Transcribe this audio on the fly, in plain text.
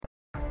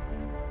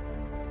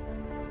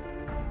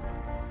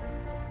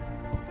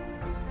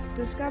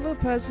Discover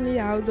personally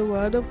how the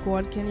Word of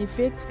God can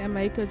effect and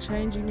make a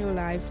change in your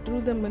life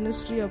through the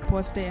ministry of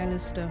Pastor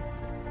Allistair.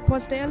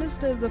 Pastor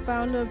Allistair is the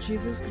founder of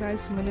Jesus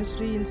Christ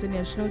Ministries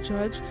International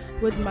Church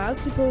with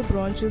multiple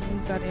branches in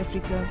South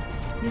Africa.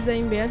 He's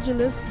an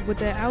evangelist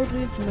with an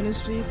outreach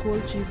ministry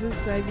called Jesus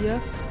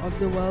Savior of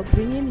the World,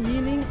 bringing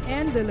healing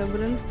and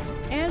deliverance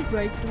and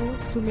breakthrough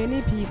to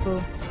many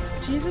people.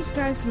 Jesus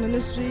Christ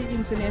Ministries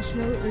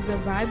International is a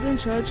vibrant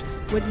church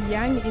with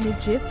young,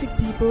 energetic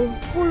people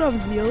full of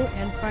zeal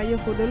and fire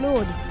for the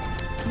Lord.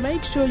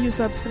 Make sure you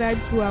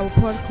subscribe to our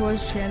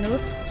podcast channel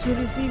to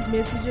receive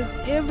messages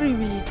every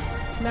week.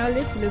 Now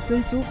let's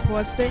listen to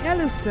Pastor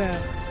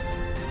Allistair.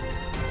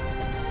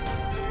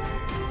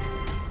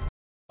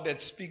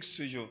 That speaks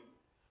to you,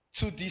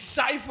 to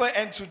decipher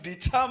and to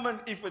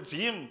determine if it's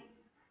Him.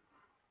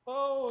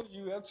 Oh,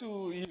 you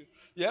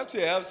have to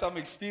have some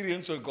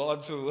experience with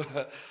God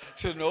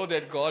to know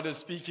that God is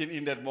speaking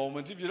in that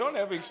moment. If you don't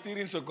have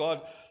experience with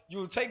God,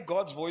 you'll take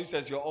God's voice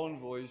as your own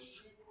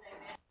voice.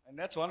 And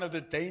that's one of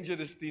the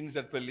dangerous things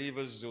that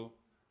believers do.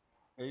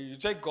 You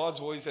take God's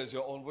voice as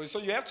your own voice. So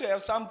you have to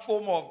have some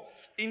form of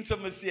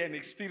intimacy and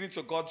experience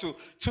with God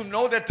to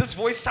know that this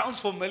voice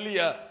sounds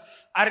familiar.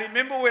 I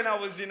remember when I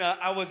was in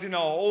a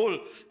hole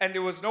and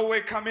there was no way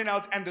coming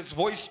out, and this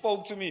voice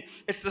spoke to me.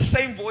 It's the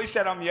same voice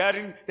that I'm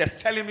hearing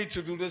that's telling me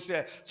to do this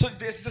here. So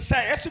there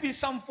has to be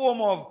some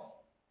form of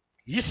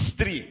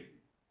history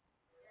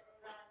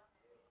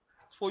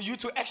for you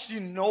to actually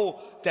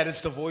know that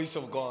it's the voice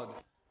of God.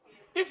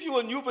 If you're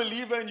a new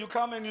believer and you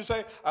come and you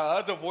say, I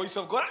heard the voice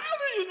of God, how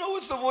do you know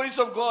it's the voice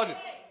of God?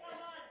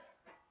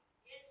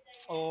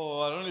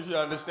 Oh, I don't know if you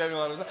understand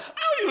what I'm saying.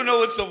 How do you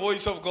know it's the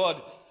voice of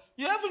God?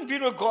 You haven't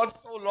been with God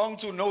so long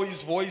to know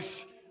His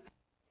voice.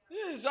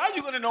 Yes, how are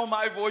you going to know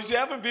my voice? You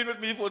haven't been with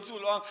me for too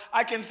long.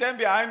 I can stand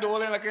behind the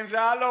wall and I can say,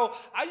 hello.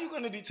 How are you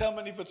going to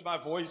determine if it's my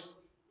voice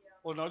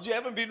or not? You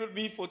haven't been with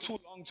me for too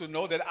long to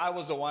know that I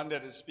was the one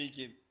that is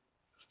speaking.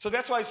 So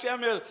that's why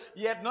Samuel,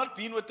 he had not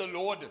been with the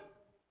Lord.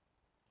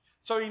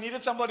 So he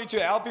needed somebody to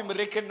help him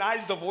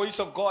recognize the voice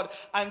of God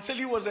until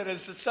he was at a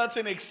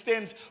certain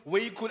extent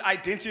where he could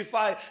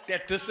identify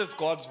that this is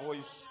God's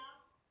voice.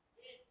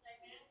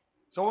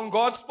 So when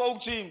God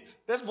spoke to him,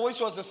 that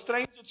voice was a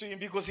stranger to him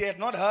because he had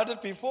not heard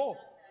it before.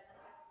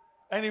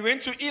 And he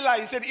went to Eli.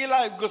 He said,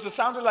 Eli, because it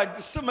sounded like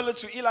similar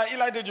to Eli.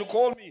 Eli, did you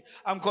call me?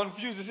 I'm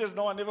confused. He says,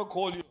 no, I never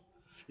called you.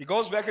 He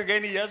goes back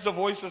again. He hears the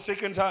voice a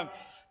second time.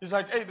 He's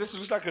like, hey, this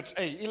looks like it's,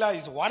 hey, Eli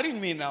is worrying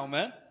me now,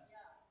 man.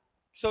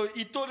 So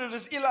he thought it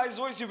was Eli's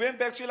voice. He went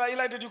back to Eli.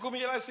 Eli, did you call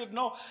me? Eli said,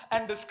 no.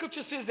 And the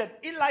scripture says that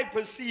Eli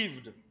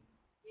perceived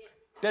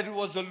that it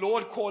was the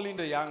Lord calling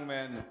the young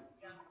man.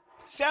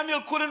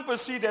 Samuel couldn't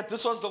perceive that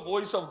this was the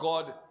voice of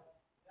God.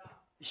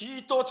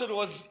 He thought it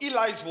was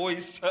Eli's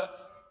voice.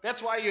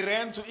 That's why he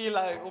ran to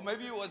Eli. Or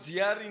maybe he was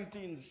hearing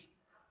things.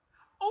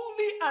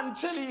 Only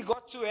until he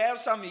got to have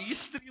some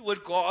history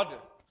with God.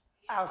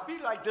 I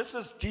feel like this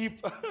is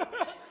deep.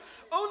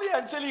 Only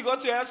until he got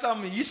to have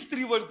some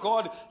history with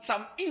God,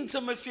 some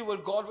intimacy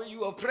with God, where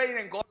you were praying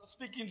and God was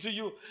speaking to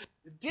you.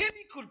 Then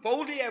he could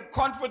boldly have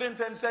confidence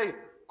and say,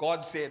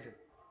 God said.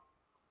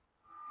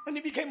 And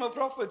he became a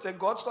prophet, and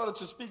God started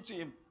to speak to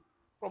him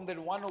from that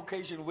one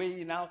occasion where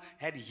he now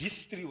had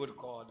history with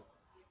God.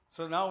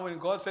 So now when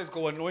God says,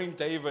 go anoint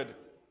David,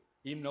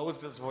 he knows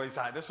this voice.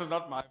 This is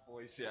not my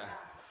voice here.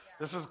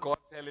 This is God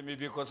telling me,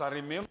 because I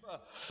remember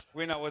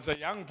when I was a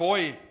young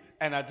boy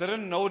and I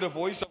didn't know the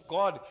voice of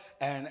God,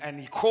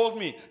 and he called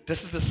me.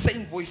 This is the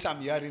same voice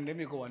I'm hearing. Let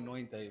me go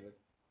anoint David.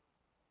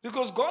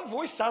 Because God's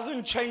voice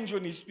doesn't change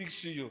when He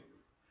speaks to you.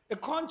 It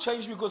can't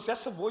change because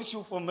that's a voice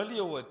you're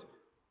familiar with.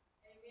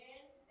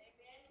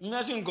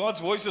 Imagine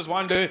God's voice is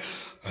one day,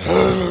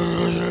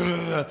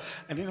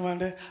 and then one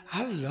day,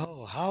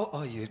 hello, how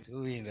are you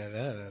doing?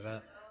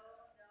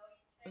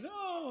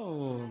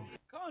 No,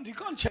 you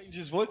can't change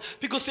His voice,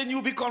 because then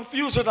you'll be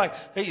confused. You're like,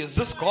 hey, is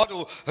this God?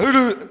 Or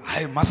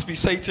I must be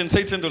Satan.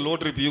 Satan, the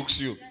Lord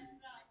rebukes you.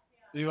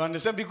 You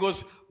understand?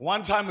 Because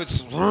one time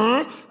it's,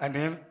 and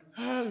then,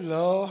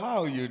 hello,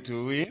 how are you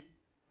doing?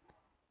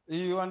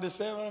 You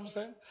understand what I'm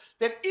saying?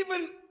 That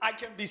even I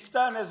can be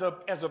stern as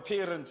a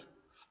parent,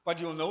 but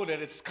you'll know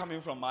that it's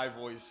coming from my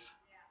voice.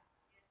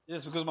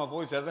 Yes, because my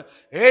voice hasn't.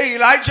 Hey,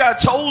 Elijah, I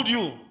told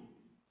you.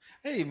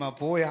 Hey, my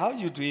boy, how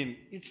you doing?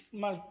 It's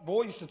my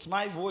voice. It's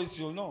my voice,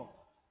 you'll know.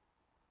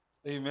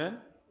 Amen?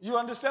 You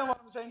understand what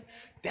I'm saying?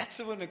 That's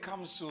when it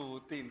comes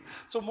to things.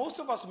 So most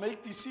of us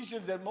make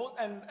decisions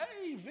and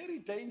very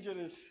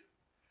dangerous.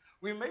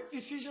 We make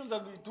decisions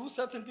and we do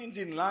certain things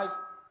in life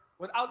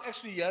without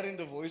actually hearing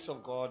the voice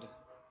of God.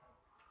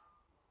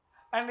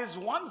 And there's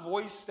one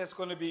voice that's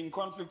going to be in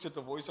conflict with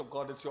the voice of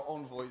God. It's your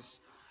own voice.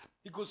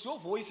 Because your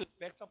voice is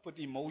backed up with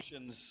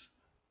emotions.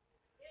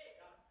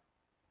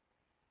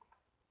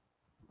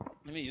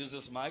 Let me use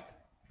this mic.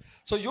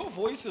 So your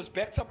voice is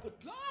backed up with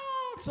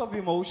lots of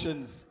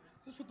emotions.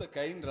 Just put the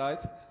gain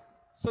right.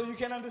 So you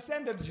can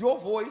understand that your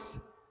voice,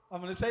 I'm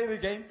going to say it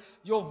again,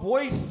 your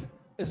voice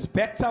is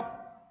backed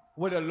up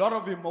with a lot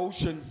of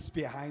emotions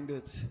behind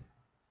it.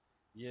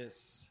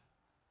 Yes.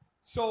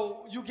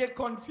 So you get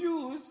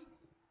confused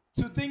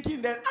to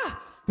thinking that,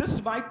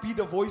 this might be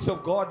the voice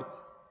of God.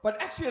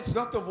 But actually, it's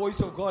not the voice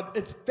of God.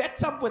 It's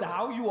backed up with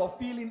how you are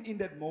feeling in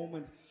that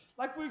moment.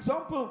 Like, for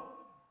example,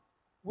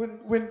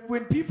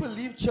 when people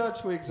leave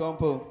church, for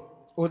example,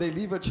 or they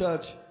leave a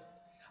church,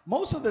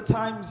 most of the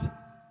times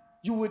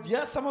you would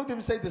hear some of them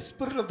say, the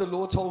Spirit of the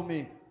Lord told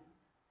me.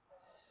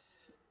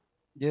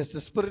 Yes,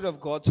 the Spirit of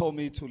God told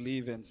me to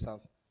leave and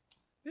stuff.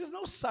 There's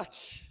no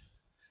such.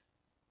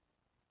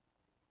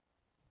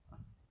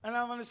 And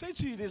I'm going to say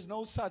to you, there's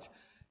no such.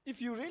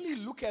 If you really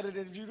look at it,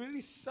 and if you really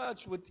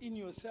search within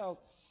yourself,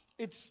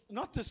 it's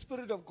not the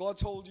Spirit of God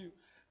told you.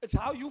 It's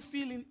how you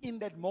feeling in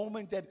that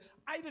moment, that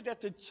either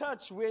that the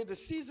church, where the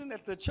season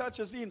that the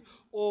church is in,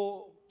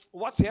 or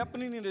what's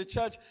happening in the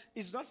church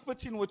is not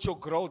fitting with your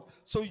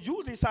growth. So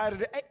you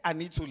decided, hey, I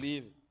need to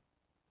leave.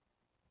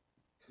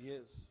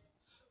 Yes.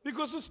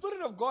 Because the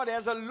Spirit of God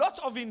has a lot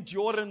of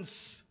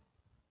endurance.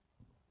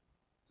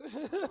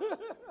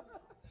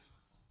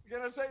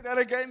 Can I say that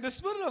again? The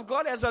Spirit of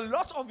God has a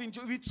lot of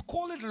endurance. We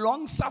call it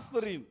long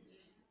suffering.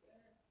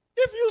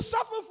 If you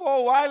suffer for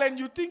a while and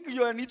you think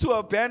you need to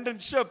abandon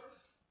ship,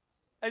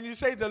 and you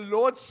say, the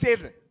Lord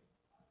said,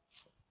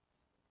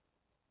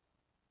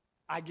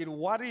 I get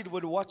worried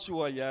with what you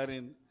are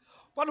hearing.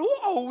 But who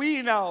are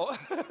we now?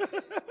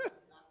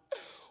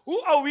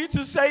 Who are we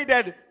to say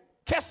that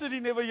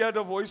Cassidy never heard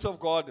the voice of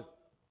God?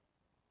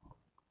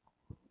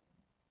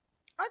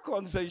 I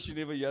can't say she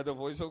never heard the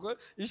voice of God.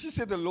 If she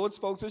said the Lord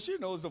spoke to her, she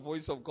knows the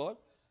voice of God.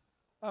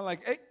 I'm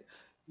like, hey,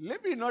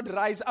 let me not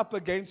rise up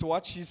against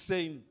what she's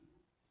saying,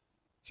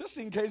 just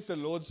in case the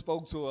Lord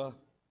spoke to her.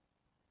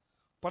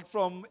 But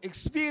from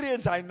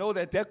experience, I know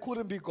that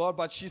couldn't be God,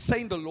 but she's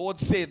saying the Lord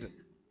said.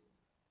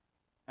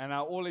 And I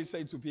always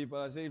say to people,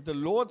 I say, if the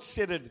Lord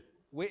said it,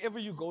 wherever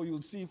you go, you'll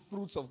see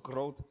fruits of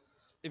growth.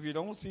 If you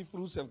don't see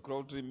fruits of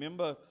growth,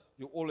 remember,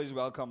 you're always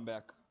welcome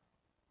back.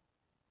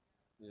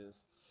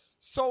 Yes.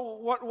 So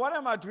what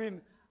am I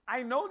doing?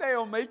 I know they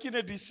are making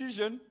a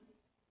decision,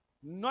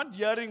 not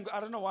hearing,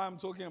 I don't know why I'm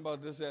talking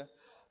about this here.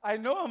 I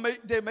know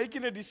they're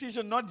making a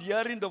decision, not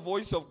hearing the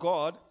voice of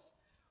God.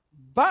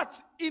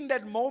 But in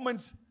that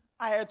moment,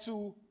 I had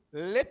to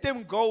let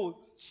them go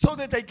so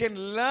that they can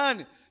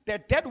learn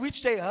that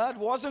which they heard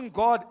wasn't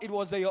God, it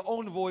was their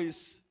own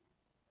voice.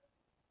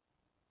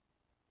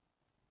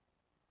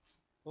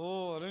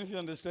 Oh, I don't know if you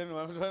understand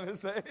what I'm trying to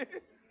say.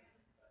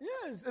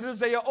 Yes, it is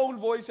their own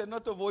voice and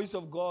not the voice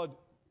of God.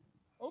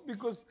 Oh,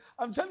 because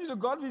I'm telling you, the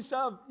God we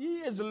serve, He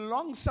is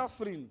long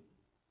suffering.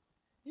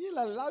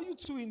 He'll allow you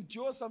to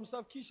endure some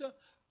stuff. Keisha,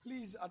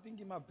 please, I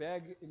think in my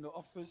bag in the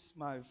office,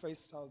 my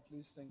face towel,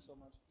 please, thanks so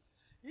much.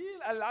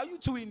 He'll allow you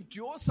to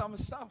endure some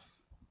stuff.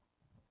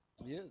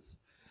 Yes.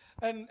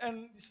 And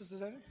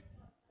Sister Zanny?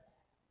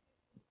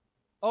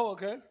 Oh,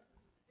 okay.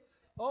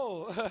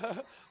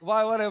 Oh,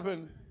 why, what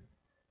happened?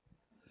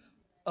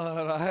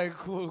 All right,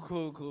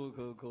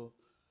 cool.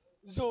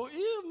 So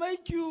he'll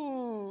make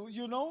you,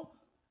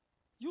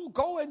 you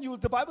go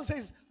and the Bible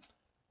says,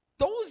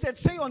 those that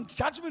say on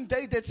judgment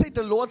day, that say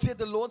the Lord said,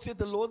 the Lord said,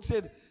 the Lord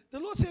said, the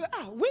Lord said,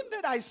 when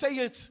did I say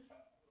it?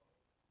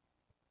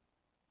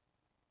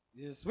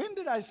 Yes, when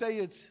did I say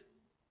it?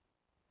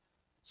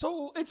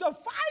 So it's a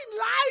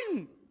fine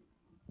line.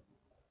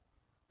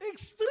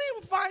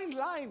 Extreme fine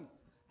line.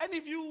 And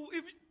if you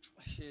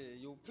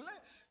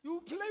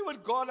play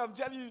with God, I'm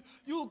telling you,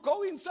 you'll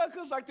go in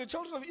circles like the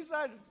children of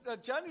Israel. A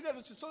journey that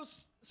was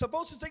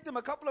supposed to take them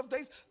a couple of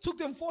days took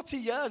them 40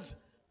 years.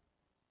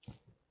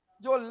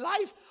 Your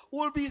life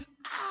will be,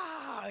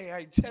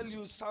 I tell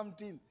you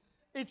something.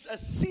 It's a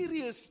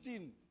serious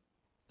thing.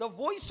 The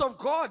voice of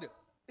God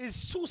is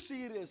so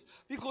serious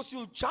because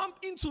you'll jump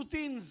into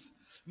things,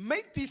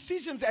 make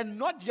decisions and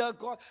not hear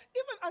God.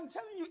 Even, I'm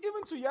telling you,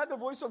 even to hear the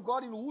voice of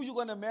God in who you're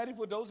going to marry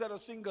for those that are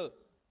single,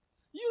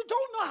 you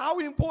don't know how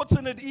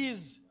important it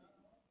is.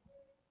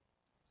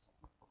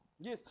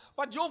 Yes,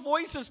 but your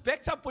voice is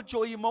backed up with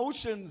your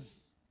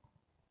emotions.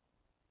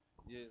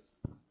 Yes.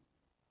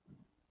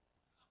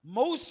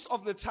 Most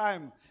of the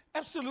time,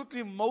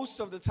 absolutely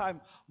most of the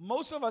time,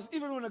 most of us,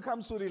 even when it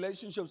comes to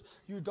relationships,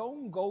 you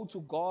don't go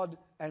to God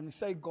and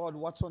say, God,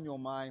 what's on your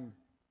mind?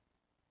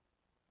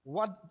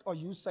 What are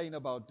you saying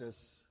about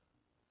this?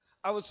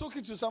 I was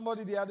talking to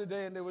somebody the other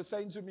day and they were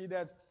saying to me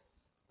that,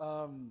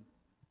 I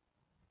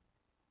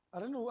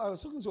don't know, I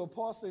was talking to a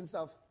pastor and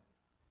stuff,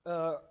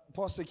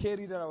 Pastor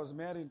Kerry that I was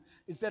marrying,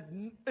 is that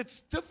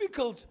it's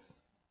difficult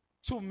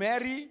to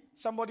marry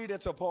somebody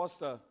that's a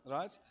pastor,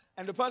 right?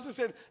 And the pastor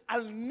said,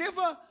 I'll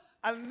never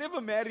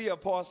marry a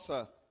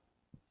pastor.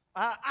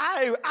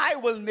 I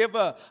will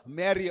never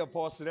marry a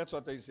pastor. That's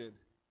what they said.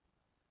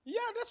 Yeah,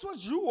 that's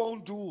what you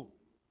won't do.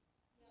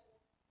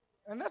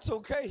 And that's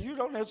okay. You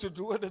don't have to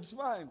do it. It's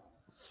fine.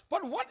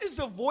 But what is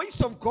the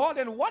voice of God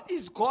and what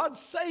is God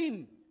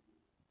saying?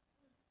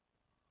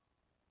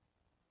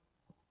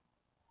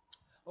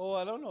 Oh,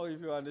 I don't know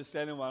if you're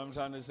understanding what I'm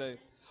trying to say.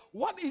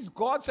 What is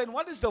God saying?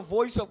 What is the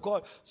voice of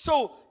God?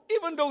 So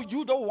even though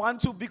you don't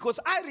want to, because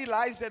I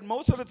realize that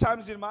most of the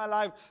times in my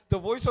life, the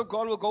voice of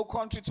God will go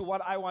contrary to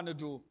what I want to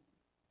do.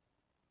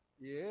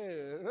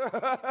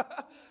 Yeah.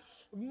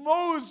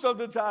 Most of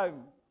the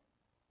time.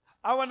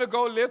 I want to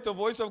go left. The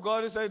voice of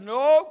God is saying,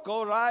 no,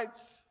 go right.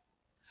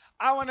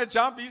 I want to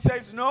jump. He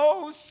says,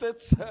 no,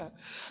 sit.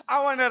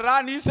 I want to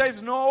run. He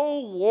says,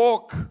 no,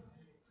 walk.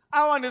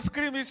 I want to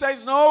scream. He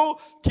says, no,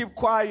 keep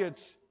quiet.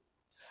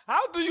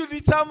 How do you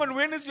determine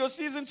when is your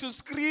season to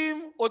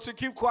scream or to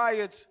keep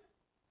quiet?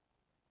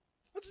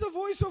 It's the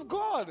voice of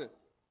God.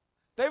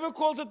 David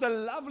calls it the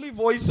lovely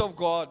voice of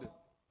God.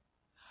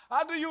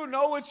 How do you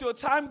know it's your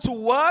time to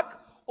work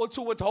or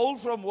to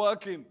withhold from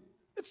working?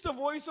 It's the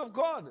voice of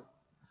God.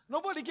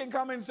 Nobody can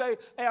come and say,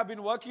 hey, I've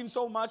been working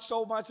so much,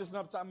 it's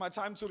not my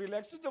time to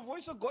relax. It's the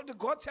voice of God. Did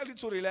God tell you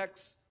to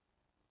relax?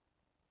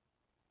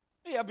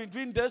 Hey, I've been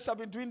doing this, I've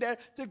been doing that.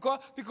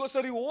 Because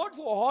the reward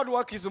for hard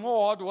work is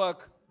more hard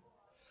work.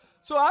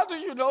 So how do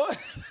you know?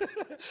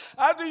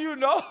 How do you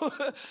know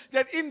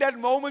that in that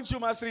moment you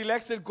must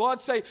relax? That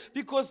God say,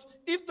 because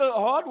if the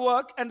hard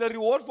work and the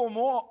reward for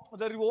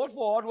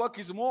hard work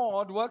is more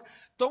hard work,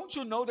 don't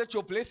you know that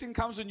your blessing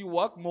comes when you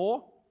work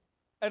more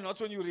and not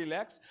when you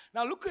relax?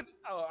 Now look at,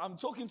 I'm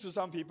talking to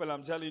some people,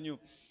 I'm telling you.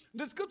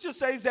 The scripture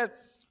says that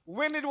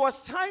when it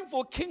was time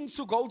for kings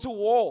to go to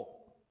war,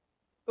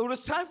 it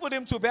was time for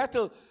them to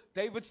battle,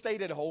 David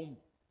stayed at home.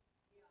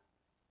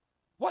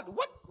 What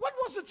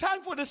was the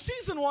time for? The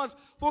season was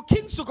for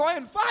kings to go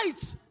and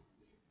fight.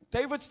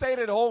 David stayed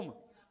at home.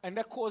 And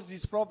that caused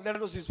his problem. That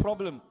was his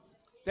problem.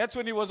 That's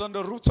when he was on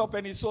the rooftop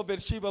and he saw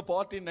Bathsheba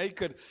partly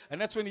naked. And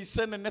that's when he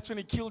sinned and that's when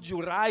he killed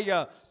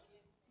Uriah.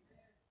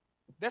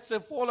 That's the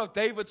fall of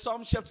David,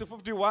 Psalm chapter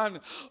 51.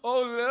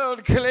 Oh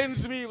Lord,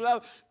 cleanse me. He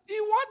was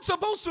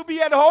supposed to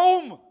be at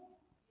home.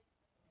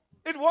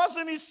 It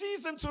wasn't his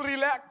season to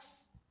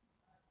relax.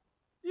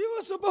 He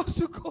was supposed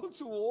to go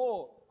to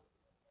war.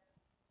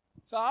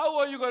 So how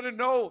are you going to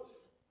know?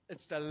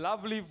 It's the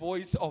lovely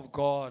voice of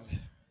God.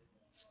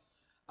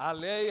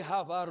 Hey,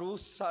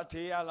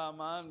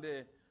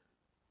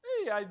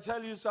 I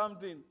tell you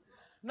something.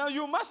 Now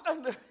you must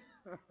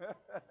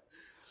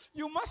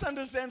you must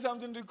understand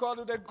something,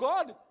 Ricardo, that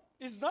God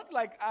is not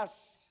like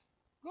us.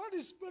 God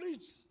is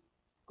spirit.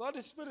 God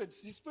is spirit.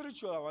 He's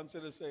spiritual, I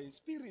wanted to say.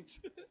 Spirit.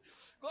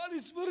 God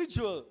is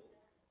spiritual.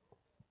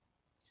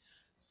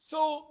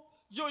 So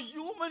your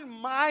human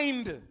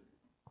mind.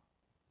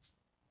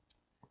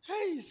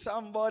 Hey,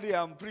 somebody,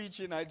 I'm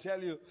preaching, I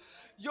tell you.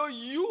 Your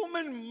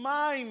human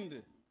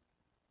mind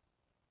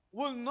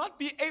will not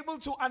be able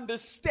to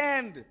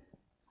understand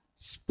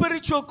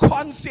spiritual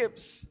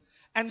concepts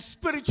and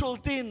spiritual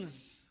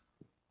things.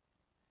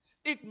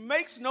 It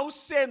makes no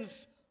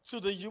sense to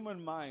the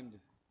human mind.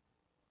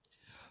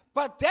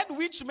 But that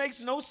which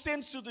makes no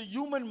sense to the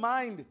human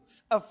mind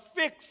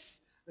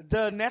affects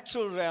the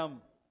natural realm.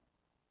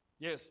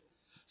 Yes.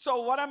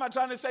 So what am I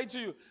trying to say to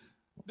you?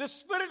 The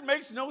spirit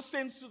makes no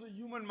sense to the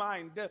human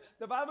mind.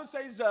 The Bible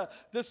says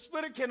the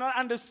spirit cannot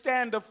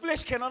understand, the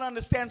flesh cannot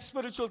understand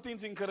spiritual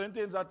things. In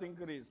Corinthians, I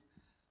think it is.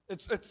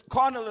 It's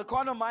carnal. The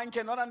carnal mind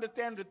cannot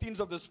understand the things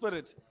of the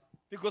spirit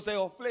because they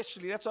are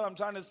fleshly. That's what I'm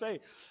trying to say.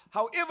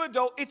 However,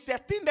 though, it's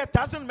that thing that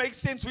doesn't make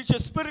sense, which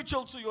is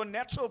spiritual to your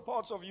natural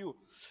parts of you.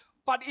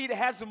 But it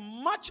has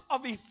much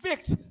of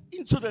effect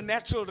into the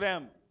natural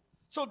realm.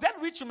 So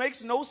that which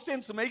makes no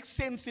sense makes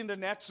sense in the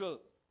natural.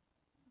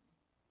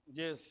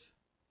 Yes.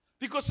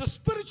 Because the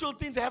spiritual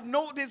things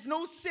there's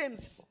no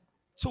sense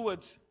to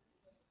it.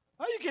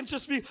 You can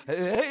just be,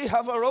 hey,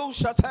 have a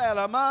rose,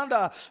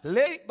 Amanda,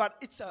 but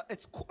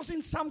it's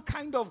causing some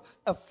kind of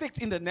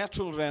effect in the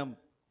natural realm.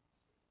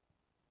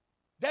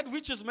 That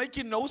which is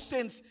making no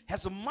sense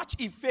has much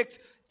effect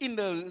in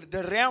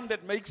the realm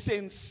that makes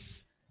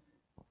sense.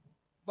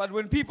 But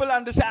when people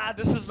understand,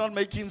 this is not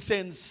making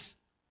sense.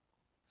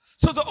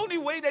 So the only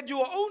way that you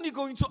are only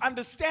going to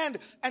understand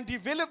and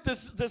develop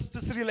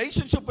this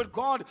relationship with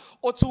God,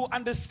 or to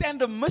understand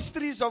the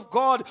mysteries of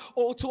God,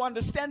 or to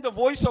understand the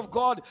voice of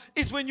God,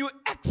 is when you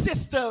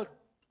access the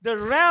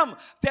realm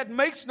that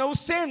makes no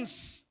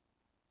sense.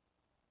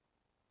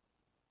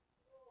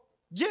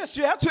 Yes,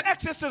 you have to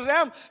access the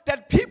realm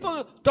that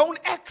people don't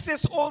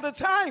access all the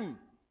time.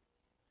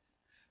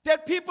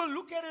 That people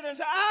look at it and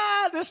say,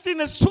 this thing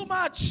is too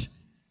much.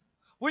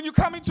 When you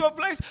come into a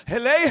place,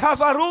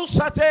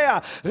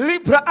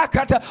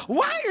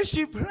 why is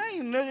she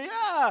praying?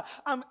 Yeah,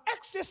 I'm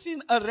accessing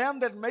a realm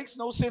that makes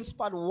no sense,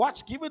 but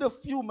watch, give it a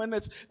few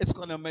minutes, it's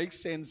going to make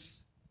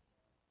sense.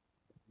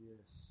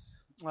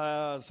 Yes.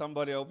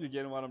 Somebody, I hope you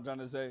get what I'm trying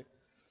to say.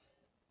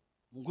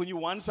 When you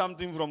want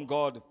something from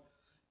God,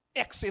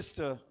 access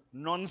the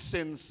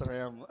nonsense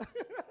realm.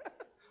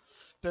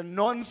 The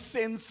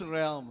nonsense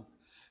realm.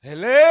 And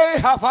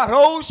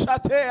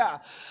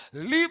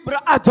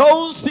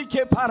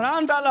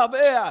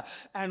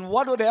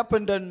what would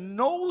happen? The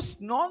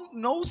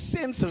no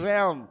sense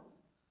realm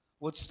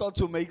would start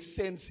to make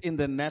sense in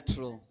the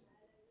natural.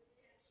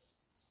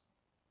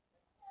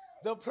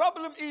 The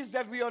problem is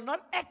that we are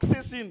not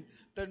accessing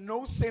the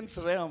no sense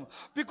realm,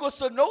 because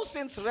the no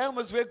sense realm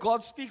is where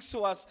God speaks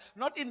to us,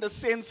 not in the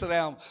sense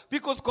realm.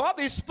 Because God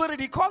is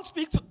spirit, He can't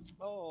speak to.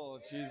 Oh,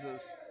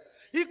 Jesus.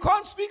 He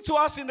can't speak to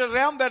us in the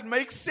realm that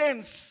makes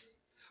sense.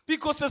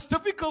 Because it's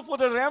difficult for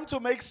the realm to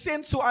make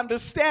sense, to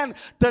understand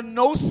the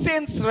no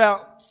sense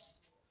realm.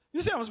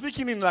 You see, I'm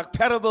speaking in like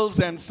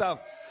parables and stuff.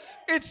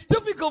 It's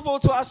difficult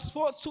for us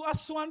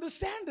to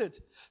understand it.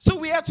 So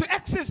we have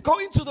to go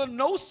into the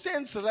no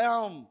sense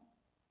realm.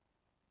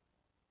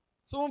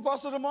 So when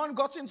Pastor Ramon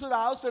got into the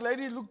house, the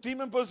lady looked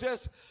demon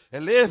possessed.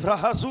 I'm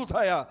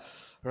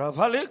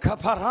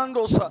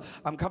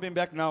coming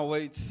back now,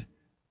 wait.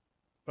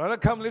 Brother,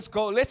 come, let's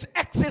go. Let's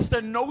access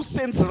the no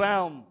sense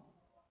realm.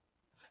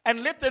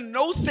 And let the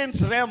no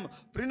sense realm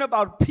bring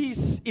about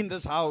peace in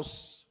this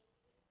house.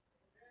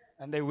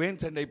 And they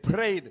went and they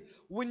prayed.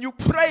 When you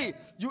pray,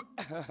 you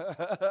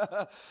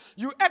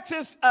you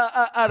access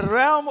a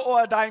realm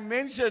or a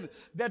dimension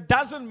that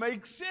doesn't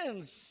make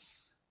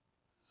sense.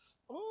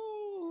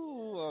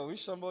 Oh, I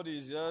wish somebody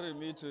is hearing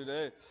me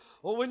today.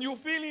 Or when you're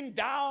feeling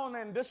down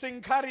and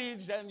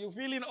disencouraged and you're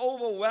feeling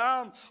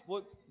overwhelmed,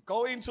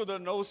 go into the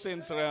no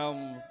sense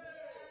realm.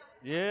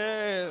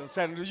 Yes,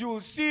 and you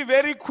will see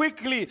very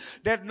quickly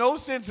that no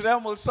sense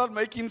realm will start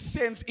making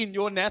sense in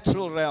your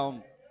natural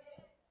realm.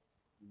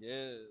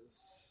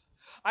 Yes.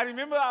 I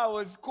remember I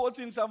was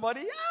quoting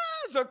somebody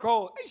years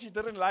ago, and she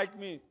didn't like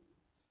me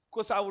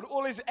because I would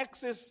always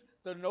access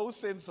the no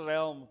sense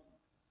realm,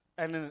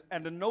 and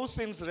the no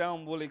sense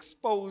realm will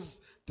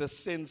expose the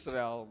sense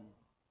realm.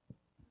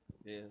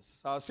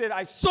 Yes. I said,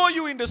 I saw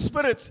you in the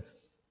spirit.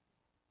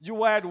 You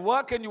were at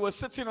work and you were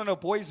sitting on a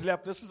boy's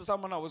lap. This is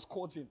someone I was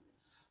quoting.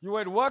 You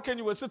were at work and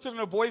you were sitting on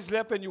a boy's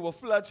lap and you were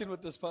flirting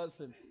with this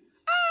person.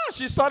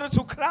 She started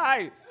to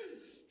cry.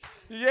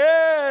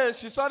 Yeah,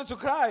 she started to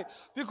cry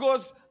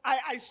because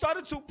I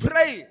started to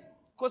pray.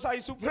 Because I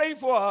used to pray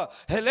for her.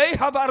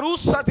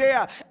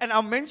 And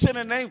I mentioned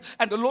her name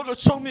and the Lord would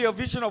show me a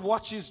vision of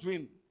what she's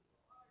doing.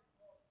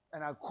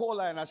 And I call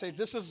her and I say,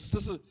 this is.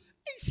 And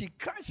she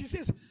cries. She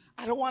says,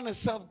 I don't want to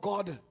serve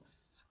God.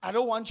 I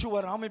don't want you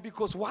around me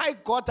because why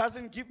God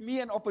doesn't give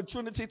me an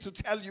opportunity to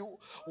tell you?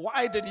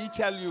 Why did he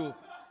tell you?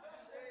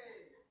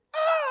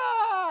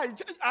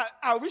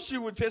 I wish she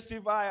would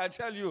testify. I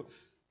tell you,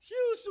 she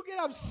used to get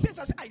upset.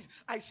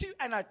 I see,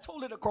 and I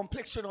told her the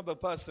complexion of the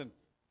person.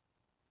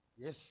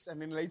 Yes,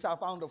 and then later I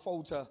found a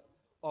photo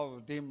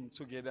of them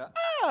together.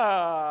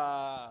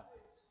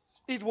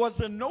 It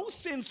was a no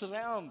sense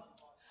realm.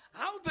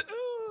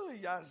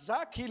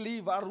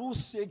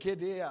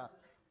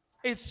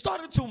 It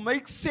started to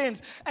make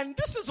sense, and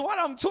this is what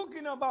I'm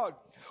talking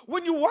about.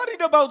 When you're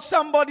worried about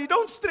somebody,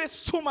 don't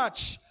stress too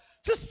much.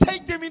 Just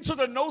take them into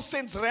the no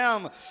sense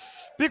realm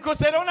because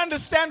they don't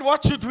understand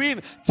what you're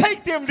doing.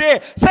 Take them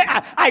there. Say,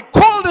 I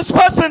call this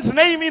person's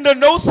name in the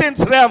no sense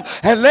realm.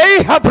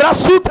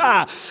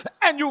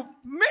 And you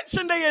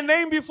mention their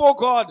name before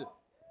God.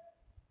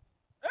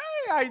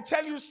 Hey, I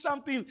tell you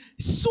something.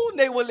 Soon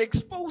they will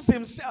expose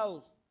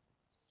themselves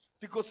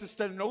because it's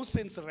the no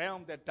sense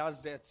realm that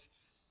does that.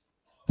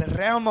 The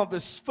realm of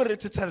the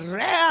spirit. It's a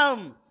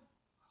realm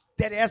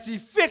that has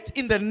effect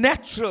in the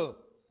natural.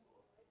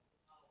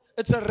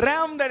 It's a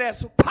realm that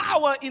has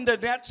power in the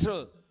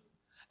natural.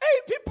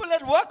 Hey, people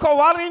at work are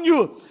worrying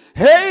you.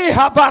 Hey,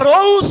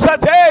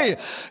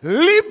 Habarosade,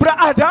 Libra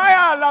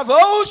Adaya,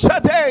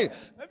 Lavosade.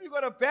 Maybe you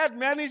got a bad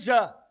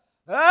manager.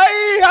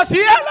 Hey,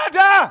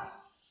 Hasialada,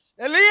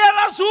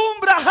 Eliara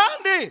Zumbra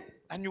Handi.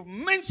 And you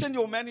mention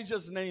your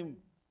manager's name.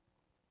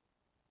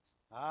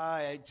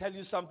 I tell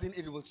you something,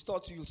 you'll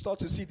start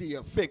to see the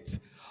effect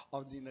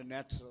of the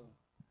natural.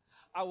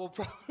 Our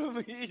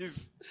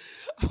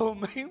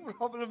main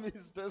problem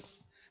is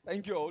this,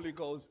 thank you, Holy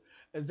Ghost,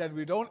 is that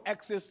we don't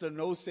access the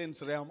no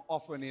sense realm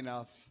often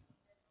enough.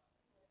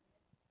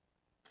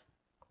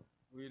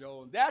 We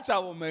don't. That's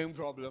our main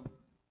problem.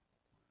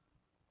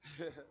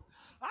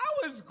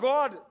 How is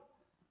God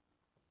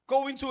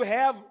going to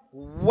have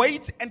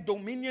weight and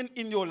dominion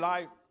in your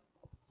life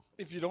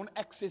if you don't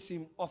access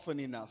him often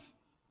enough?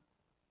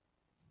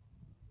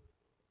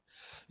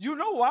 You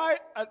know why,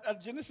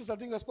 at Genesis, I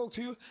think I spoke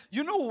to you.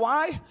 You know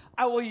why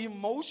our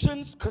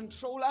emotions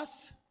control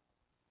us?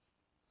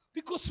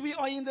 Because we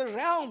are in the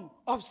realm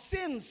of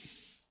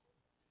sins.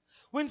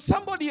 When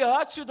somebody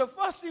hurts you, the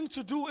first thing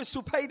to do is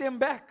to pay them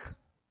back.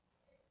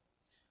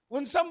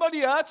 When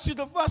somebody hurts you,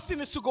 the first thing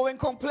is to go and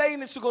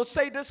complain, is to go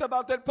say this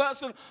about that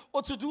person,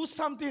 or to do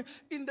something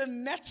in the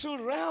natural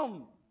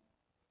realm.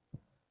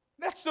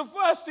 That's the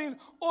first thing.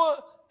 Or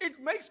it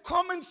makes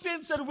common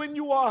sense that when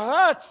you are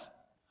hurt,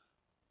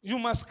 you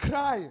must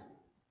cry.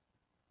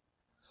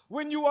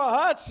 When you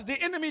are hurt,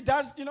 the enemy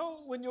does,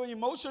 when your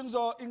emotions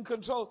are in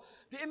control,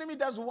 the enemy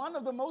does one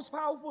of the most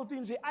powerful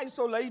things. He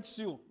isolates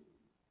you.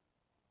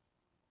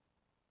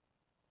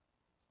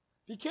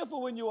 Be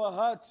careful when you are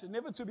hurt,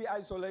 never to be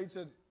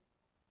isolated.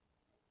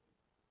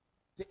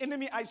 The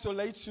enemy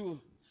isolates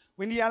you.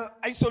 When he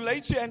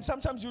isolates you, and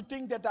sometimes you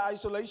think that the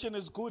isolation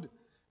is good.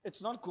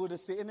 It's not good.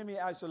 It's the enemy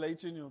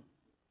isolating you.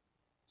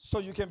 So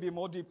you can be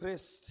more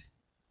depressed.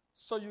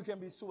 So you can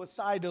be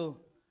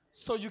suicidal.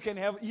 So you can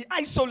have, he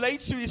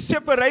isolates you, he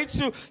separates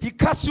you, he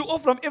cuts you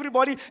off from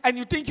everybody, and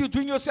you think you're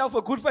doing yourself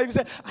a good favor. You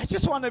say, I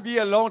just want to be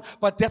alone.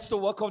 But that's the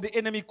work of the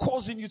enemy,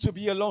 causing you to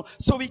be alone,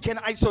 so he can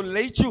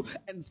isolate you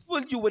and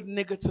fill you with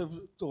negative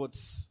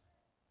thoughts.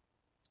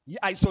 He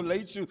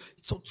isolates you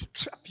so to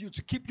trap you,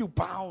 to keep you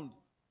bound.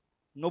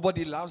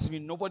 Nobody loves me,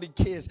 nobody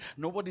cares,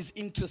 nobody's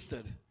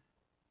interested.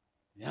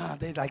 Yeah,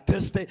 they like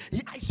this.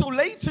 He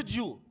isolated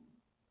you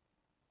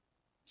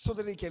so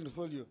that he can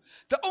fill you.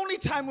 The only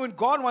time when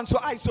God wants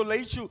to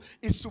isolate you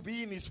is to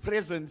be in his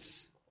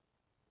presence.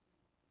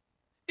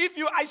 If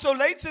you're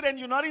isolated and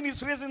you're not in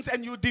his presence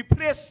and you're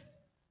depressed,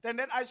 then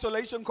that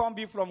isolation can't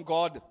be from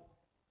God.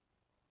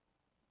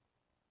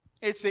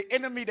 It's the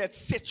enemy that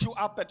sets you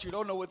up, but you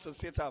don't know it's a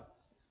setup.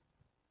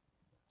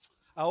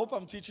 I hope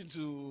I'm teaching.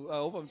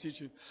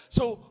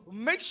 So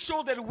make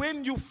sure that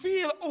when you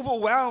feel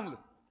overwhelmed,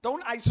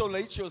 don't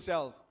isolate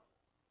yourself.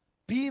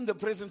 Be in the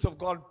presence of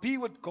God. Be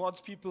with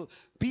God's people.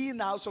 Be in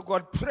the house of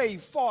God. Pray,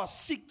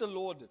 fast, seek the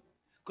Lord.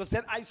 Because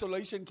that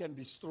isolation can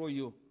destroy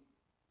you.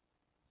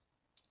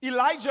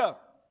 Elijah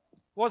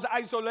was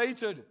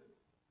isolated.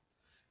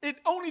 It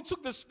only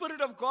took the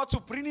Spirit of God to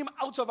bring him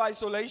out of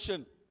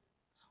isolation.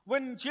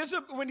 When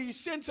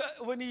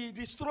he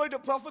destroyed the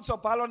prophets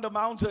of Baal on the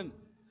mountain,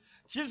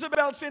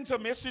 Jezebel sent a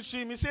message to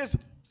him. He says,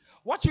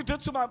 what you did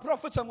to my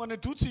prophets, I'm going to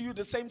do to you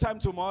the same time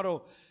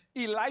tomorrow.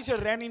 Elijah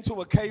ran into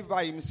a cave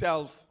by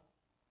himself.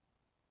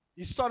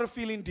 He started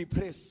feeling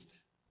depressed,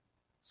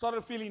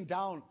 started feeling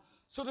down.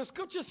 So the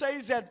scripture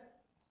says that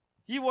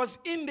he was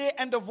in there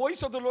and the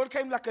voice of the Lord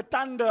came like a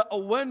thunder, a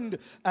wind,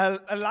 a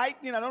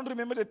lightning. I don't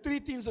remember the three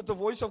things that the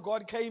voice of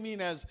God came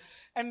in as.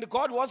 And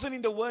God wasn't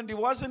in the wind, he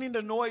wasn't in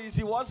the noise,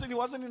 he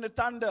wasn't in the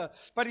thunder,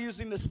 but he was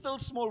in the still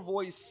small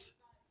voice.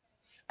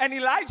 And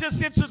Elijah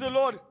said to the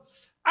Lord,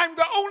 I'm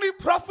the only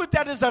prophet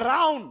that is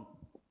around.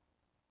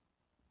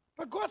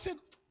 But God said,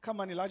 come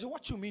on, Elijah,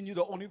 what you mean you're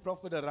the only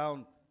prophet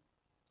around?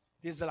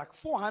 There's like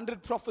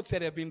 400 prophets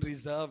that have been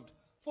reserved.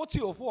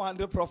 40 or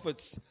 400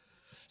 prophets.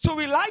 So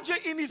Elijah,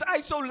 in his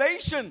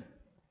isolation,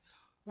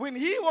 when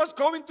he was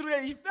going through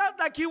it, he felt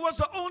like he was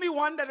the only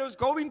one that was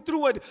going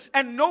through it.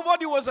 And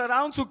nobody was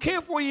around to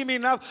care for him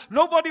enough.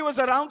 Nobody was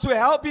around to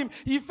help him.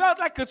 He felt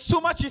like it's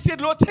too much. He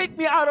said, Lord, take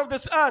me out of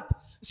this earth.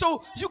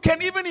 So you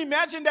can even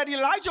imagine that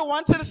Elijah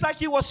wanted, it's like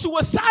he was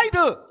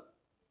suicidal.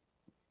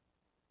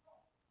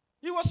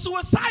 He was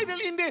suicidal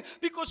in there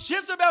because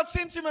Jezebel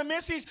sent him a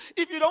message.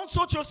 If you don't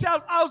sort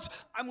yourself out,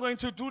 I'm going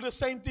to do the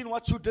same thing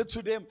what you did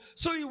to them.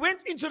 So he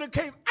went into the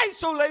cave,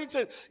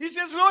 isolated. He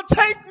says, Lord,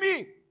 take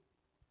me.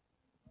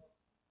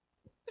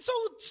 So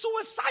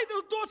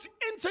suicidal thoughts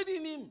entered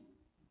in him.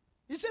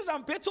 He says,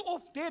 I'm better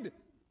off dead.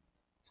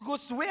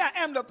 Because where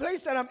I am, the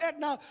place that I'm at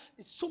now,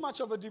 it's too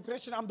much of a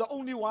depression. I'm the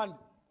only one.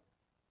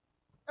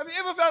 Have you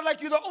ever felt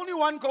like you're the only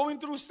one going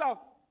through stuff?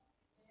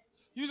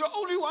 You're the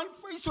only one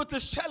faced with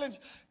this challenge.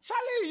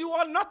 Charlie, you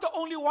are not the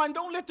only one.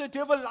 Don't let the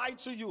devil lie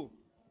to you.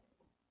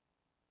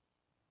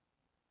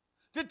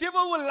 The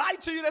devil will lie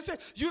to you and say,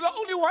 you're the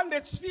only one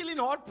that's feeling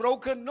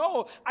heartbroken.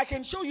 No, I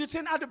can show you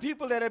 10 other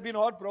people that have been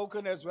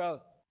heartbroken as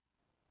well.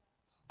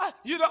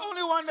 You're the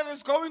only one that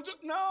is going through.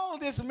 No,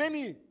 there's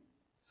many.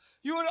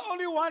 You are the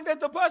only one that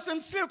the person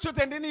slept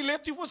with and then he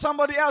left you for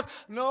somebody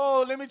else.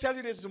 No, let me tell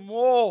you, there's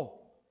more.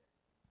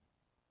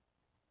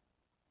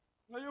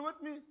 Are you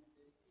with me?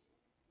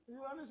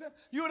 You understand?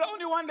 You're the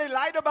only one they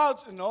lied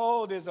about.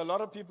 No, there's a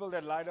lot of people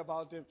that lied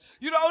about him.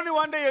 You're the only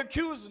one they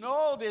accused.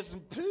 No, there's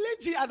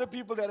plenty other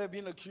people that have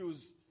been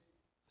accused.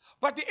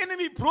 But the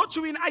enemy brought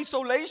you in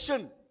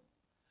isolation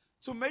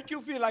to make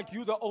you feel like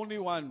you're the only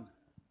one.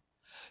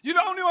 You're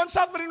the only one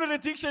suffering with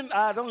addiction.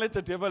 Don't let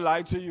the devil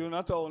lie to you. You're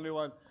not the only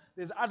one.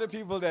 There's other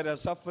people that are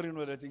suffering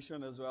with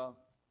addiction as well.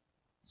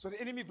 So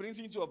the enemy brings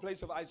you into a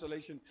place of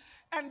isolation.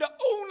 And the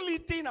only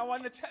thing I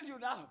want to tell you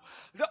now,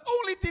 the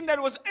only thing that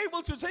was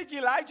able to take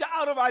Elijah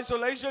out of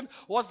isolation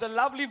was the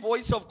lovely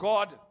voice of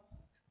God.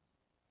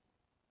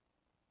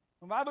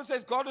 The Bible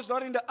says God was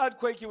not in the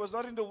earthquake, he was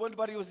not in the wind,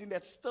 but he was in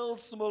that still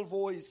small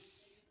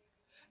voice.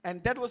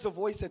 And that was the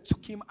voice that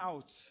took him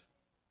out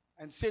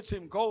and said to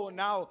him, go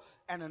now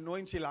and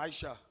anoint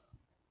Elisha,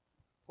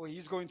 for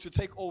he's going to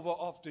take over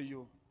after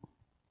you.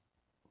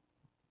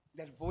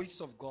 That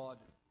voice of God.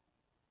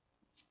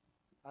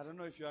 I don't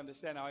know if you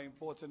understand how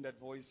important that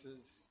voice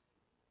is.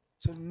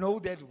 To know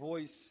that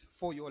voice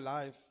for your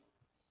life.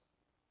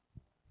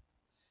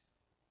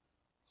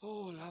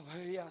 Oh,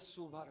 Lavaria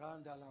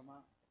Subaranda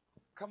Lama.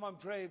 Come on,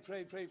 pray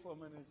for a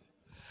minute.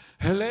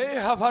 Hele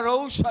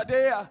Havaro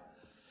Shadea.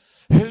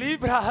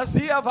 Libra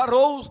Hazia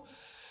Varos.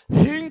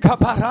 Hinka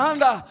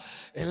Paranda.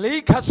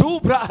 Elika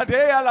Subra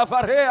Adea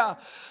Lavarea.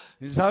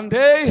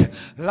 Zande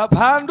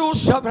Lapandu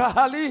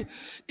Sabrahali.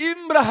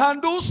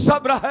 Imbrahandu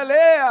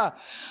Sabrahalea.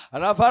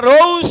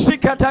 Ravarosi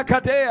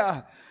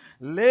Katakatea.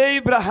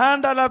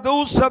 Lebrahanda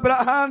Ladusa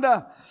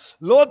Brahanda.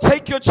 Lord,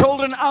 take your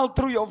children out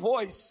through your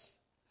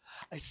voice.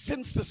 I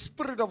sense the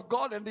Spirit of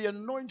God and the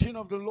anointing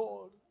of the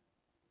Lord.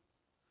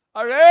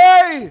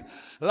 Array,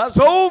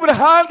 Lazo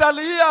Brahanda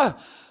Lia,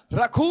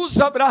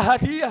 Rakusa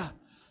Brahadia,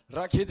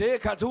 Rakide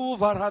katu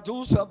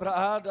varadusa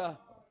brada.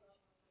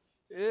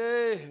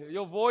 Hey,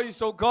 your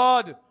voice, oh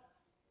God.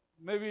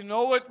 May we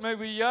know it, may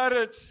we hear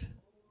it.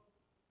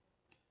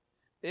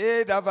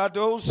 Eh,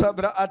 davadosa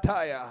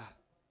braataya.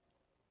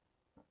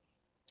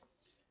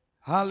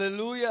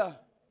 Hallelujah.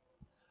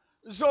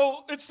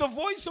 So it's the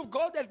voice of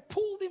God that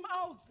pulled him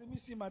out. Let me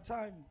see my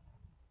time.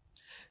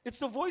 It's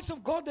the voice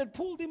of God that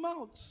pulled him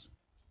out.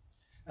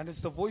 And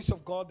it's the voice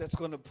of God that's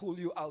going to pull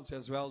you out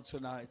as well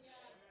tonight.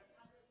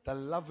 The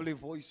lovely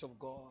voice of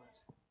God.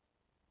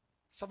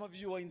 Some of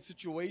you are in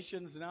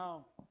situations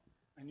now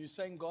and you're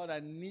saying, God, I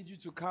need you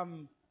to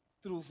come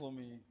through for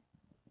me.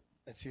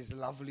 It's his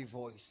lovely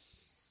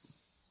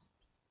voice.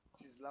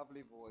 It's his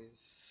lovely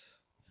voice.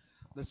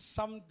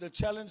 The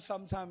challenge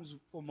sometimes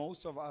for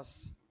most of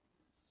us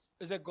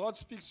is that God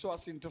speaks to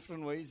us in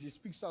different ways. He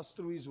speaks to us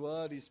through his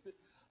word.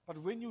 But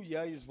when you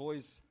hear his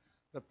voice,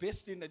 the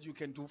best thing that you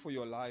can do for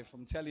your life,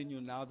 I'm telling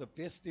you now, the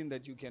best thing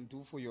that you can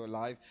do for your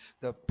life,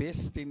 the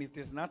best thing,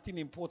 there's nothing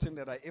important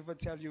that I ever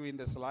tell you in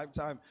this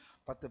lifetime,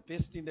 but the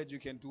best thing that you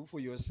can do for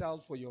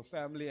yourself, for your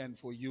family, and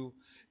for you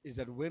is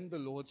that when the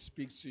Lord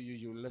speaks to you,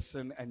 you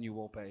listen and you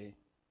obey.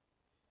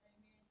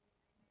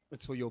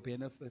 It's for your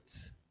benefit.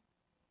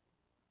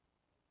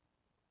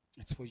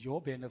 It's for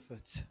your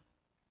benefit.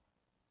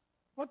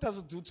 What does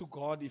it do to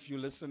God if you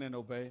listen and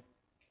obey?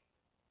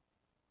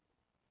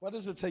 What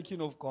is the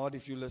taking of God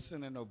if you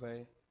listen and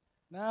obey?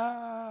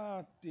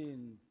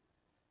 Nothing.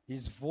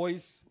 His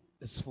voice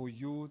is for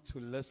you to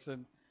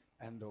listen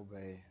and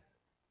obey.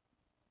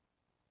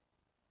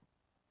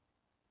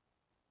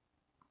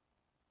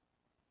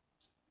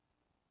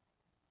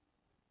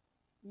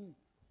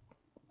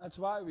 That's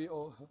why we're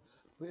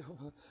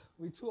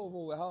too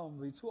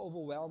overwhelmed. We're too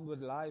overwhelmed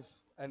with life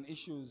and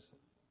issues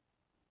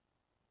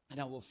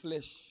and our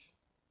flesh.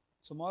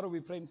 Tomorrow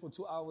we're praying for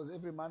 2 hours.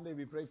 Every Monday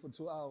we pray for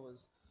 2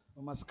 hours.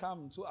 We must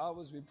come 2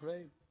 hours we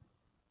pray.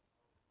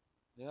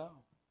 Yeah.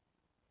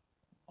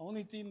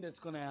 Only thing that's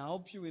going to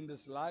help you in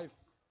this life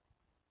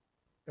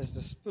is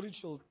the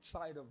spiritual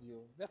side of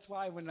you. That's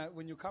why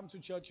when you come to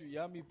church, you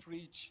hear me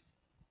preach.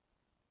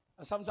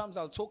 And sometimes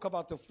I'll talk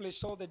about the flesh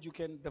so that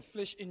the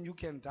flesh in you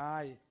can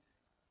die.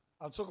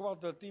 I'll talk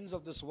about the things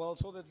of this world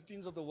so that the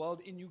things of the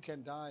world in you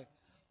can die.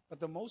 But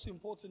the most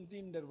important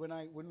thing that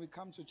when we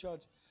come to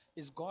church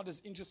is God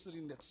is interested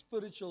in that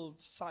spiritual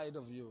side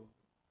of you.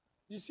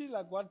 You see,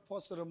 like what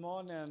Pastor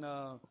Ramon and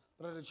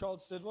Brother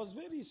Charles said was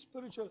very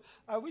spiritual.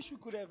 I wish we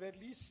could have at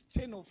least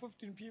 10 or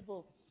 15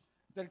 people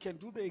that can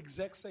do the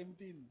exact same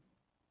thing.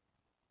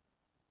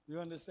 You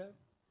understand?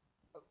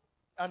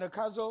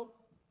 Anakazo,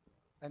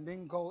 and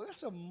then go.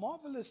 That's a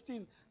marvelous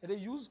thing. And they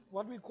use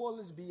what we call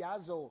as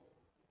biazo.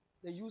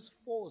 They use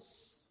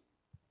force.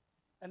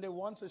 And they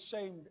once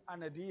ashamed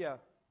Anadia.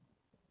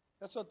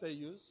 That's what they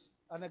use.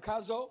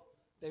 Anakazo,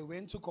 they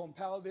went to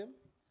compel them.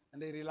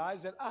 And they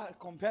realized that,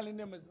 compelling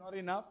them is not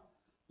enough.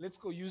 Let's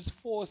go use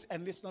force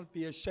and let's not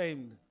be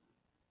ashamed.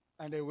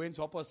 And they went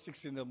up at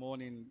 6 in the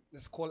morning.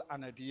 Let's call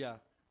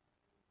Anadia.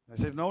 I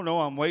said, no,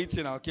 I'm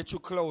waiting. I'll get you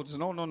clothes.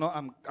 No,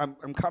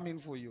 I'm coming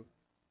for you.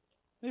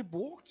 They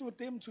walked with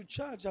them to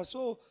church. I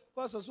saw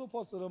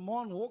Pastor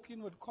Ramon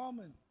walking with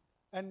Carmen.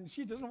 And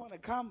she didn't want to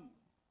come.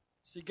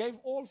 She gave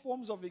all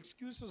forms of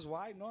excuses.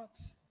 Why not?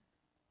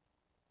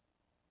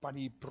 But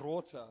he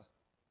brought her.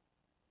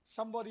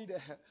 Somebody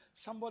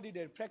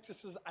that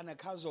practices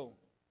anakazo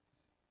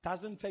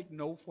doesn't take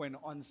no for an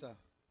answer.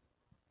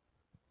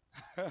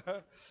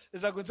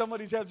 It's like when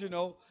somebody tells you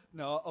no,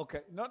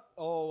 okay, not,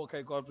 oh,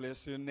 okay, God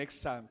bless you,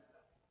 next time.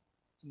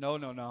 No,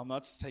 I'm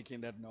not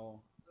taking that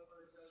no.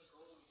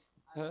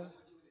 Huh?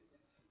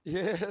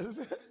 Yes.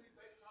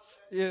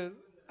 Yes.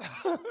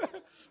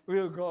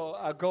 We'll go.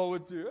 I'll go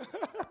with you.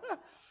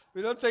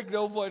 We don't take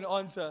no for an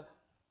answer.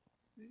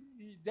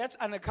 That's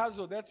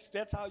anakazo.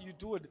 That's how you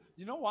do it.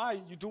 You know why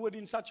you do it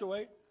in such a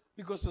way?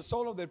 Because the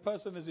soul of that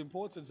person is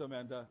important,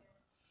 Samantha.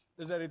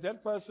 Is that if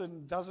that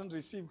person doesn't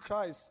receive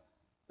Christ,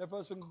 that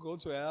person could go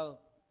to hell.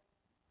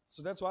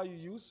 So that's why you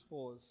use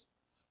force.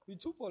 We're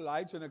too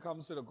polite when it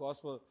comes to the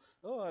gospel.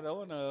 Oh, I don't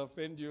want to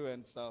offend you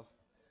and stuff.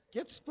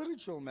 Get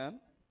spiritual, man.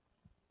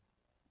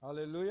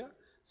 Hallelujah.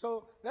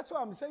 So that's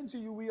why I'm saying to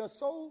you, we are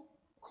so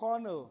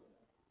carnal.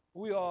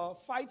 We are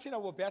fighting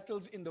our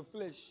battles in the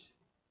flesh.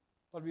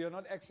 But we are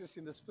not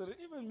accessing the spirit.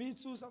 Even me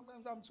too,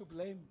 sometimes I'm to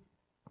blame.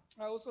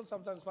 I also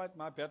sometimes fight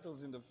my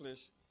battles in the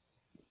flesh.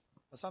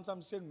 I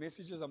sometimes send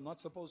messages I'm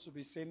not supposed to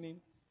be sending.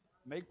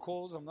 Make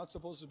calls I'm not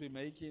supposed to be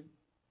making.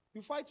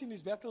 You're fighting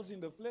these battles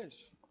in the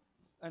flesh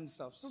and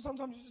stuff. So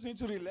sometimes you just need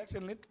to relax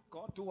and let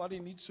God do what he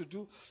needs to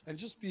do and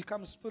just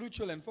become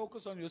spiritual and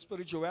focus on your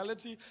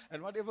spirituality.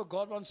 And whatever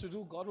God wants to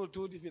do, God will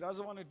do it. If he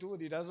doesn't want to do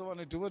it, he doesn't want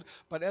to do it.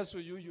 But as for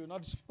you, you're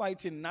not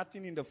fighting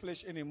nothing in the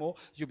flesh anymore.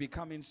 You're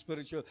becoming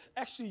spiritual.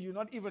 Actually, you're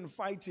not even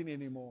fighting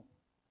anymore.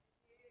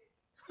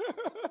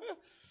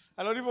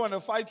 I don't even want to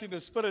fight in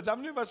the spirit. I've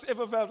never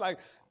ever felt like,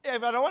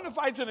 if I don't want to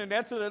fight in the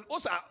natural, then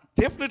also I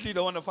definitely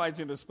don't want to fight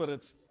in the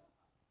spirit.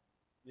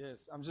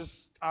 Yes,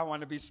 I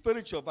want to be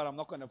spiritual, but I'm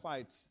not going to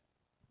fight.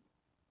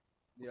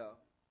 Yeah.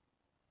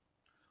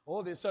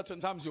 Oh, there's certain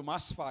times you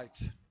must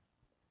fight.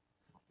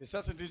 There's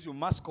certain things you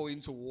must go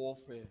into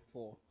warfare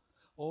for.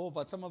 Oh,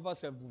 but some of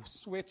us have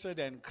sweated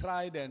and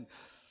cried and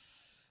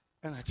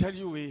I tell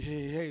you,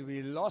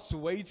 we lost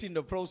weight in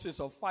the process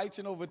of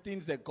fighting over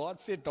things that God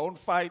said don't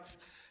fight.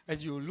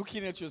 And you're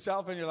looking at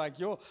yourself and you're like,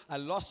 yo, I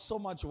lost so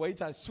much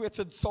weight. I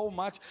sweated so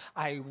much.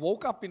 I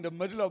woke up in the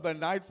middle of the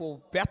night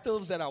for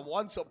battles that I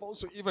wasn't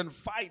supposed to even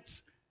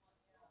fight.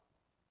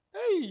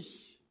 Hey,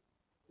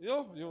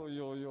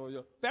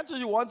 yo. Battles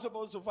you weren't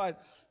supposed to fight.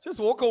 Just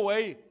walk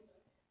away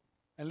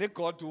and let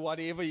God do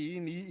whatever He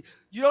needs.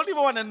 You don't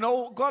even want to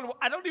know, God,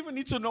 I don't even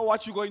need to know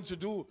what you're going to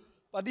do.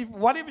 But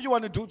whatever you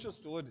want to do,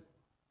 just do it.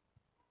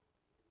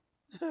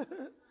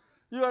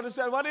 You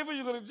understand? Whatever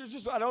you're going to do,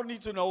 I don't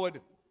need to know it.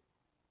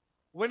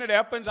 When it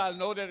happens, I'll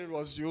know that it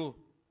was you.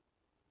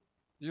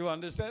 You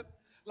understand?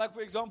 Like,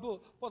 for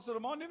example, Pastor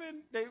Ramon,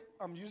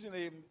 I'm using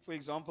him for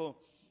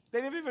example.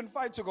 They never even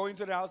fight to go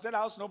into the house. That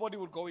house nobody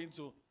would go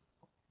into.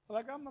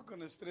 Like, I'm not going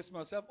to stress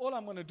myself. All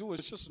I'm going to do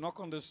is just knock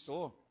on this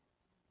door.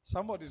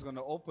 Somebody's going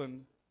to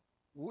open.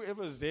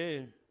 Whoever's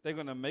there, they're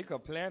going to make a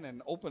plan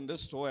and open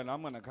this door, and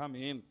I'm going to come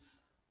in.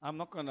 I'm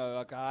not going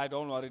to, I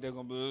don't worry, they're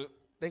going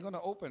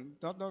to open.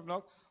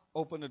 Knock.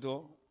 Open the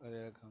door.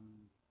 They're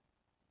coming.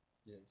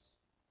 Yes.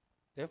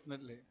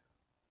 Definitely.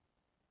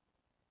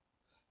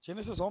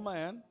 Genesis, hold my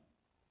hand.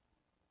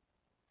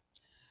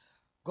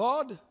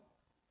 God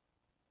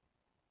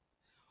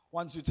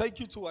wants to take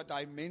you to a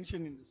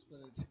dimension in the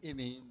Spirit, in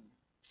Him.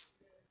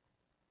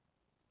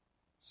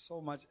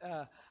 So much.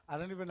 I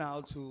don't even know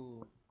how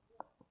to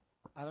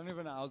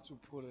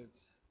put it.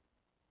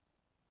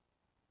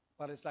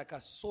 But it's like I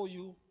saw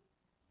you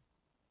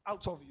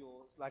out of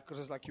yours, it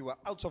was like you were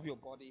out of your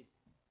body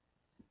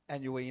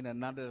and you were in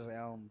another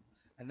realm.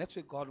 And that's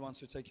where God wants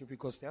to take you,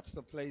 because that's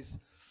the place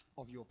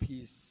of your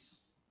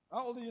peace.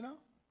 How old are you now?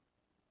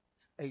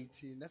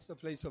 18. That's the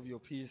place of your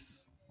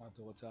peace, my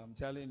daughter. I'm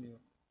telling you.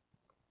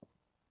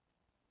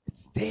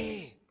 It's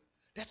there.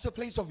 That's the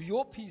place of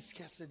your peace,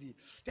 Cassidy.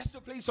 That's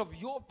the place of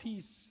your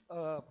peace,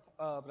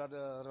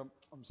 Brother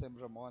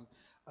Ramon,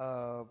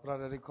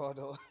 Brother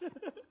Ricardo.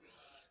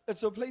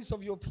 It's a place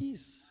of your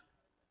peace.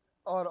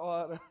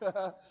 Or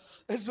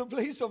it's a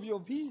place of your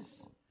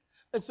peace.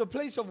 It's a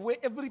place of where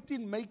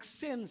everything makes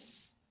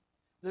sense.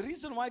 The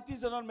reason why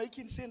things are not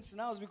making sense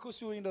now is because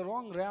you're in the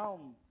wrong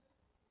realm.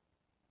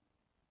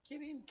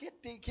 Get in,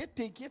 get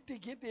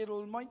there.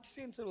 It'll make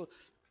sense.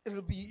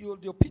 It'll be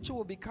your picture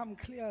will become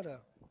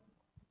clearer.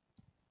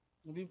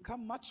 It'll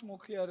become much more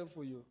clearer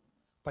for you.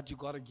 But you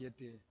gotta get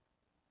there.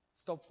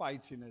 Stop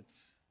fighting it.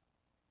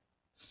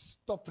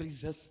 Stop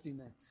resisting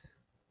it.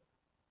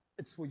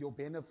 It's for your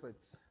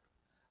benefit.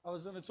 I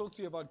was going to talk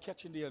to you about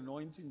catching the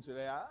anointing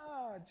today.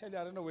 I tell you,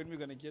 I don't know when we're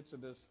going to get to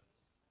this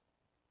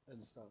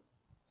and stuff.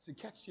 To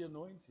catch the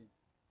anointing.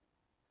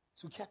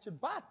 To catch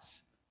it. But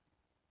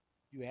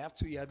you have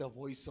to hear the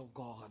voice of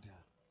God.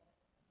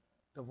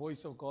 The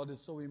voice of God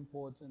is so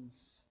important.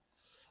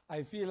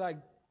 I feel like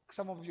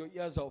some of your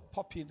ears are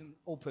popping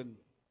open.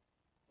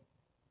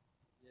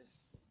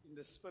 Yes, in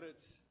the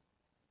Spirit.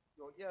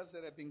 Your ears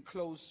that have been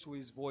closed to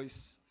His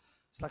voice.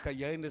 It's like a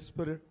ear in the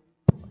Spirit.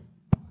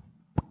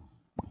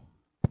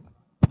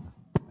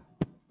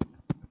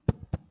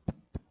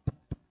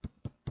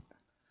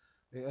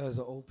 The ears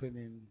are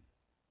opening.